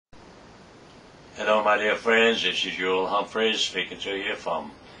Hello, my dear friends. This is your Humphreys speaking to you from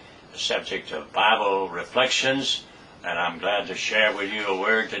the subject of Bible reflections, and I'm glad to share with you a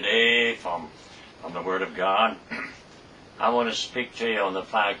word today from the Word of God. I want to speak to you on the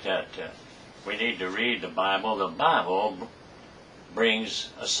fact that we need to read the Bible. The Bible brings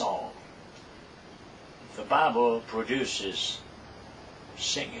a song. The Bible produces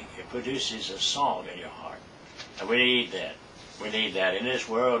singing. It produces a song in your heart, and we need that. We need that. In this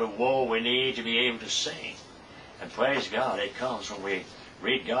world of woe, we need to be able to sing. And praise God, it comes when we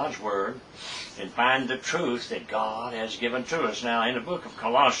read God's Word and find the truth that God has given to us. Now, in the book of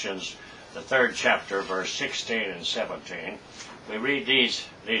Colossians, the 3rd chapter, verse 16 and 17, we read these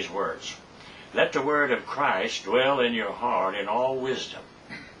words. Let the word of Christ dwell in your heart in all wisdom,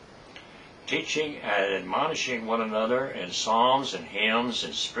 teaching and admonishing one another in psalms and hymns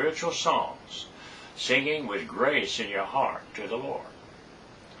and spiritual songs, singing with grace in your heart to the Lord.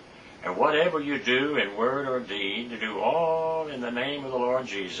 And whatever you do in word or deed, to do all in the name of the Lord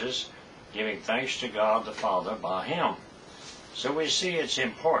Jesus, giving thanks to God the Father by Him. So we see it's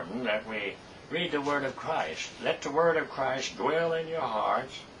important that we read the Word of Christ. Let the Word of Christ dwell in your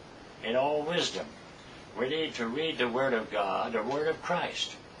hearts in all wisdom. We need to read the Word of God, the Word of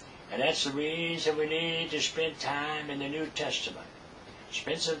Christ. And that's the reason we need to spend time in the New Testament.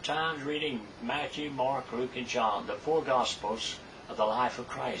 Spend some time reading Matthew, Mark, Luke, and John, the 4 Gospels of the life of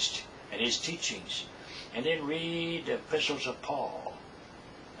Christ and His teachings. And then read the epistles of Paul,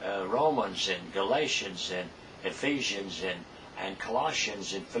 Romans and Galatians and Ephesians and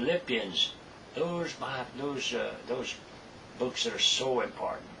Colossians and Philippians. Those books that are so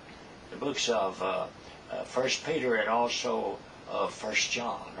important. The books of 1 Peter and also 1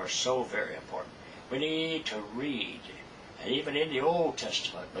 John are so very important. We need to read. And even in the Old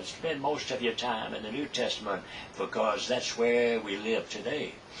Testament, but spend most of your time in the New Testament because that's where we live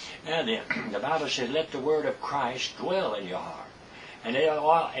today. Now the Bible says, let the word of Christ dwell in your heart. And the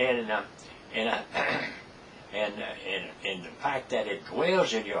fact that it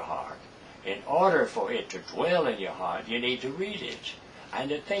dwells in your heart, in order for it to dwell in your heart, you need to read it and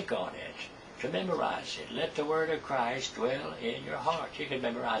to think on it, to memorize it. Let the word of Christ dwell in your heart. You can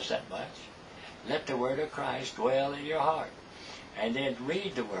memorize that much. Let the word of Christ dwell in your heart. And then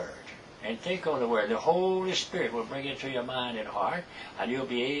read the word and think on the word. The Holy Spirit will bring it to your mind and heart, and you'll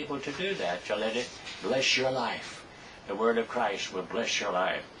be able to do that, to let it bless your life. The word of Christ will bless your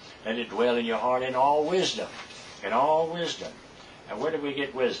life. Let it dwell in your heart in all wisdom. In all wisdom. And where do we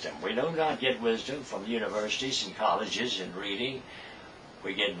get wisdom? We do not get wisdom from universities and colleges and reading.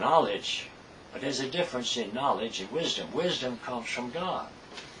 We get knowledge. But there's a difference in knowledge and wisdom. Wisdom comes from God.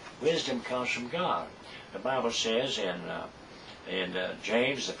 Wisdom comes from God. The Bible says in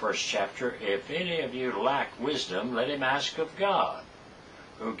James, the 1st chapter, if any of you lack wisdom, let him ask of God,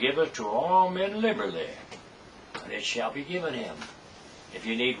 who giveth to all men liberally, and it shall be given him. If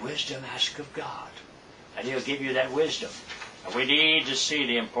you need wisdom, ask of God, and He'll give you that wisdom. And we need to see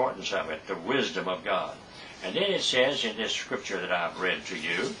the importance of it, the wisdom of God. And then it says in this scripture that I've read to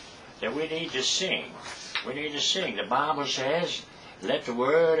you, that we need to sing. We need to sing. The Bible says, let the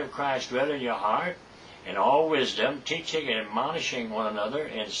word of Christ dwell in your heart, in all wisdom, teaching and admonishing one another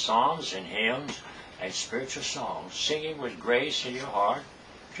in psalms and hymns and spiritual songs, singing with grace in your heart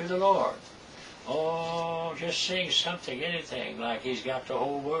to the Lord. Oh, just sing something, anything, like He's got the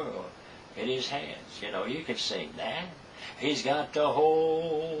whole world in His hands. You know, you can sing that. He's got the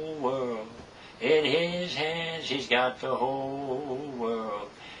whole world in His hands. He's got the whole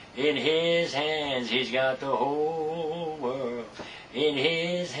world in His hands. He's got the whole world in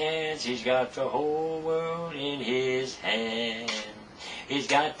His hands. He's got the whole world in His hands. He's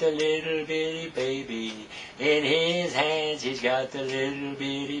got the little bitty baby in His hands. He's got the little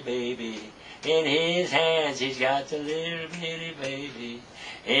bitty baby in His hands. He's got the little bitty baby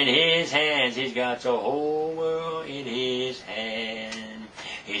in His hands. He's got the whole world in His hand.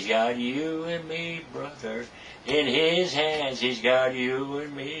 He's got you and me, brother, in His hands. He's got you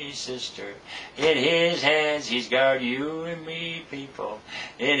and me, sister, in His hands. He's got you and me, people,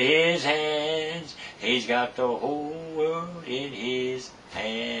 in His hands. He's got the whole world in His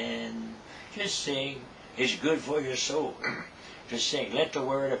hand. Just sing. It's good for your soul to sing. Let the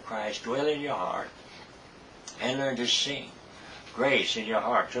word of Christ dwell in your heart and learn to sing. Grace in your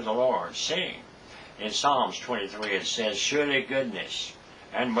heart to the Lord. Sing. In Psalms 23 it says, surely goodness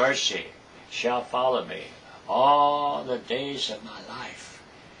and mercy shall follow me all the days of my life,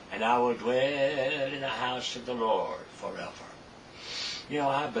 and I will dwell in the house of the Lord forever. You know,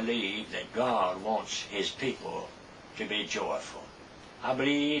 I believe that God wants His people to be joyful. I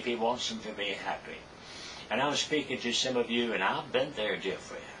believe He wants them to be happy. And I'm speaking to some of you, and I've been there, dear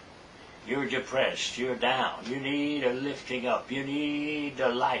friend. You're depressed. You're down. You need a lifting up. You need the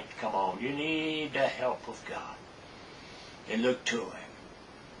light come on. You need the help of God. And look to Him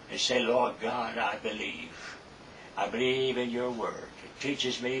and say, Lord God, I believe. I believe in your word. It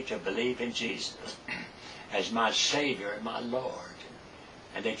teaches me to believe in Jesus as my Savior and my Lord,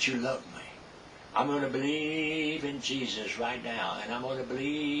 and that you love me. I'm going to believe in Jesus right now, and I'm going to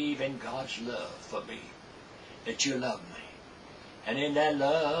believe in God's love for me, that you love me. And in that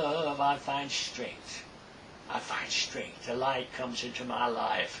love, I find strength. I find strength. The light comes into my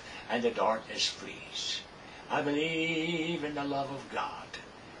life, and the darkness flees. I believe in the love of God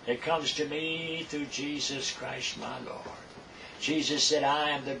that comes to me through Jesus Christ my Lord. Jesus said,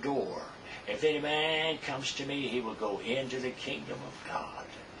 I am the door. If any man comes to me, he will go into the kingdom of God.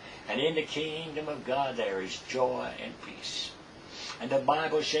 And in the kingdom of God there is joy and peace. And the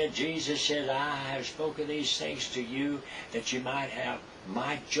Bible said, Jesus said, I have spoken these things to you that you might have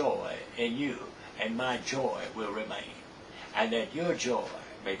my joy in you, and my joy will remain, and that your joy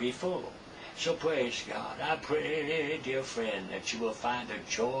may be full. So praise God. I pray, dear friend, that you will find the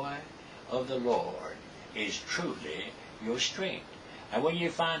joy of the Lord is truly your strength. And when you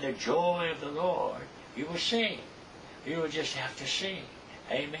find the joy of the Lord, you will sing. You will just have to sing.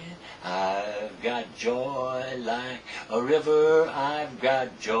 Amen. I've got joy like a river. I've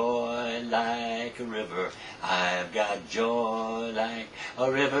got joy like a river. I've got joy like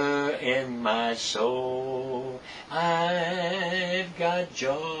a river in my soul. I've got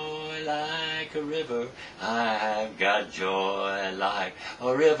joy like a river. I've got joy like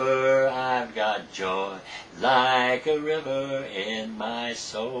a river. I've got joy like a river in my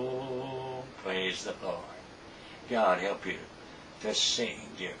soul. Praise the Lord. God help you to sing,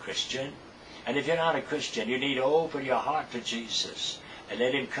 dear Christian. And if you're not a Christian, you need to open your heart to Jesus and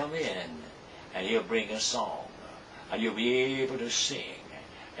let Him come in, and He'll bring a song, and you'll be able to sing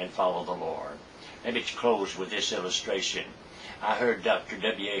and follow the Lord. Let me close with this illustration. I heard Dr.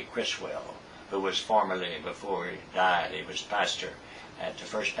 W.A. Criswell, who was formerly, before he died, he was pastor at the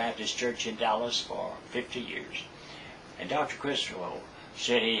First Baptist Church in Dallas for 50 years. And Dr. Criswell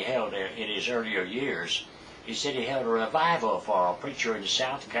said he held, in his earlier years, he said he held a revival for a preacher in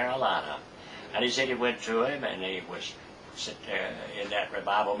South Carolina. And he said he went to him, and he was in that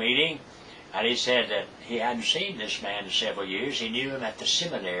revival meeting. And he said that he hadn't seen this man in several years. He knew him at the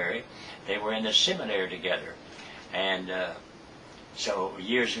seminary. They were in the seminary together. And so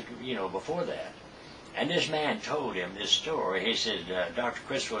years, before that. And this man told him this story. He said, Dr.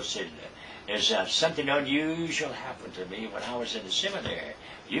 Criswell said, there's something unusual happened to me when I was in the seminary.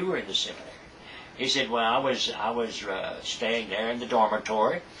 You were in the seminary. He said, well, I was staying there in the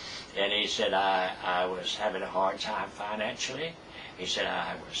dormitory, and he said, I was having a hard time financially. He said,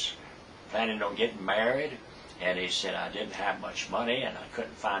 I was planning on getting married, and he said, I didn't have much money, and I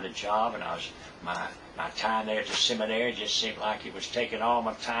couldn't find a job, and my time there at the seminary just seemed like it was taking all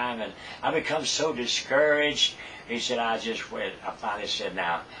my time, and I become so discouraged. He said, I finally said,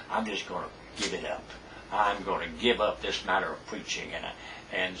 now, I'm just going to give it up. I'm going to give up this matter of preaching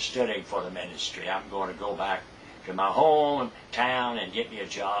and studying for the ministry. I'm going to go back to my hometown and get me a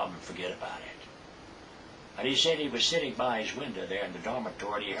job and forget about it. And he said he was sitting by his window there in the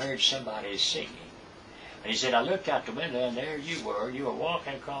dormitory, and he heard somebody singing. And he said, I looked out the window, and there you were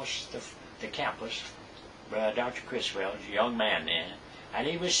walking across the campus, Dr. Criswell, a young man then, and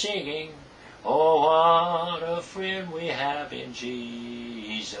he was singing, oh, what a friend we have in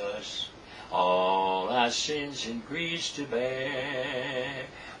Jesus, all our sins and griefs to bear.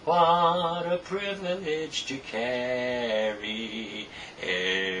 What a privilege to carry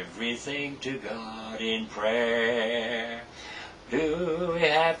everything to God in prayer. Do we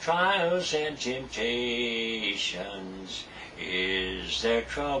have trials and temptations? Is there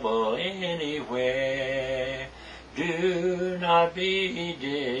trouble anywhere? Do not be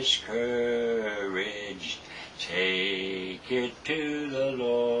discouraged. Take it to the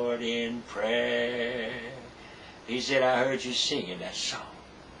Lord in prayer. He said, I heard you singing that song,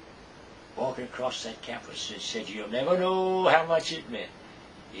 walking across that campus. He said, you'll never know how much it meant.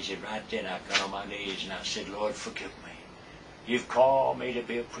 He said, right then I got on my knees and I said, Lord, forgive me. You've called me to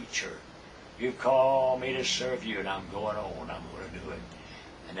be a preacher. You've called me to serve you, and I'm going on. I'm going to do it.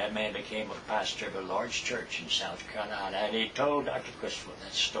 And that man became a pastor of a large church in South Carolina, and he told Dr. Criswell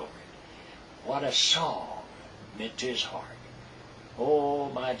that story. What a song meant to his heart. Oh,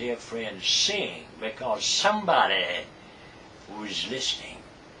 my dear friend, sing, because somebody who's listening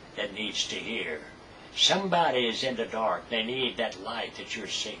that needs to hear. Somebody is in the dark. They need that light that you're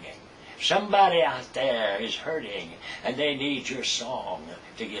singing. Somebody out there is hurting, and they need your song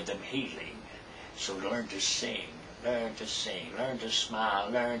to give them healing. So learn to sing Learn to sing, learn to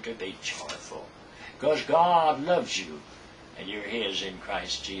smile, learn to be joyful. Because God loves you, and you're His in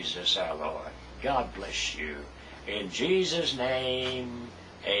Christ Jesus our Lord. God bless you. In Jesus' name,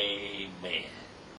 amen.